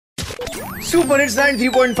Super hits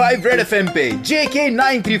 93.5 red FM पे JK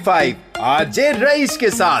 935 RJ rice के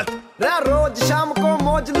साथ। रोज शाम को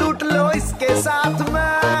मौज लूट लो इसके साथ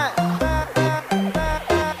में।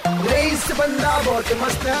 रईस बंदा बहुत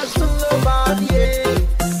मस्त है, सुन लो बात ये।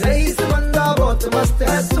 रईस बंदा बहुत मस्त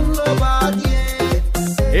है, सुन लो बात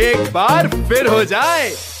ये। एक बार फिर हो जाए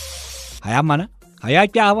हया मना हया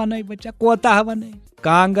क्या हवा नहीं बच्चा कोता हवा नहीं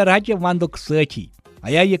कांगर हच वंदुक साथी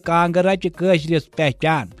हया ये कांगर हच कशरिस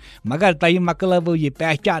पहचान मगर तय मकलब ये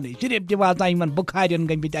पहचान सिर्फ दिवाजा इन बुखारियन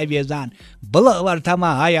गमित अवेजान बलवर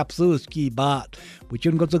थमा हाय अफसोस की बात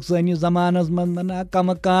वुचन गोक सैनिस जमानस मन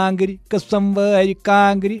कम कांगरी कस्म वर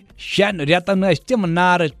कांगरी शेन रेतन तम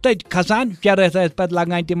नार तथ खसान चरस पे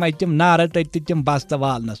लगान तम नार तथ तम बस्त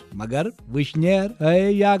वालनस मगर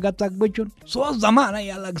वुशनेर या गक बचुन सो जमान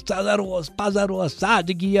अलग सजर पजर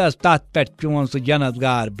सादगी तथ पे चोन सह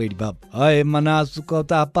जनतगार बड़ बब है मना सह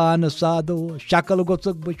कोता पान सादो शक्ल गोक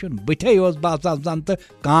बचुन बथे बसान जन तो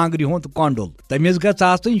कांगरी हुंद कोंडुल तमिस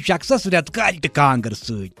गन शख्सस रेतकाल कांगर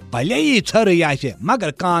सत भले छर आसे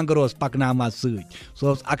मगर कांगर पकनामा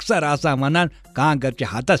सह अक्सर वन कांगर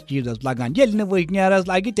हतस चीजस लगान ये वजनेरस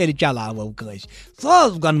लगे तेल चलावो कस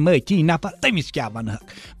सह गन मथी नफर तमिस क्या वन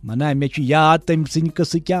मना मे याद तम सद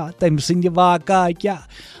कस क्या तम सद वाक़ा क्या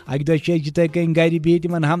अक दह यिथे कन गर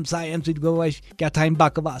बिह हमसायन सत गो क्या थाम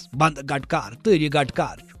बकवास बंद गटकार तरी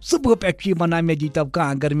गटकार सुबह पे वन मे दीतव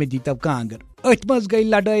कांगर मे दीतव कांगर अथ मज गई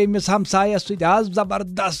लड़ाई अमिस हमसायस सत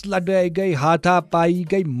जबरदस्त लड़ाई गई हाथा पाई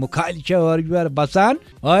गई मुखाल और बसान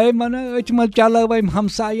आय मन अथ मज चलो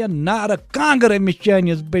हमसायन नार कांगर अमिस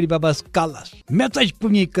चानिस बड़ बबस कलस मे चच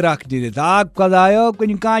पुनी क्रक दित आ खुदायो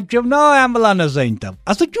कुन कांचम नो एम्बुलेंस अनतम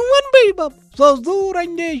अस चून बड़ बब सो दूर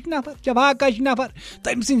अंदेश नफर चबाकश नफर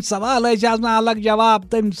तम सिंद सवाल अलग जवाब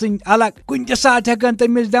तम सिंद अलग कुन साथ हेकन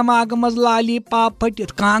तमिस दिमाग मज लाली पाप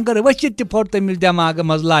फटित कांगर वसित त फोट तमिस दिमाग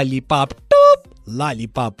मज लाली पाप लाली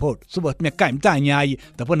पाप फोट सुबह मे कम तान आई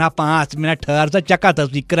दपन 5 मिनट ठहर सा चका तस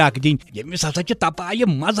क्रक दिन यमिस हसा तपाय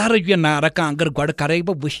मजहर ये नार कांगर गड करे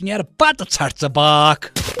बह वुशनेर पत छट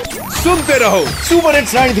बाख। सुनते रहो सुपर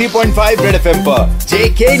हिट्स 93.5 रेड एफएम पर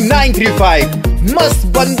JK 935 मस्त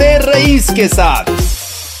बंदे रईस के साथ।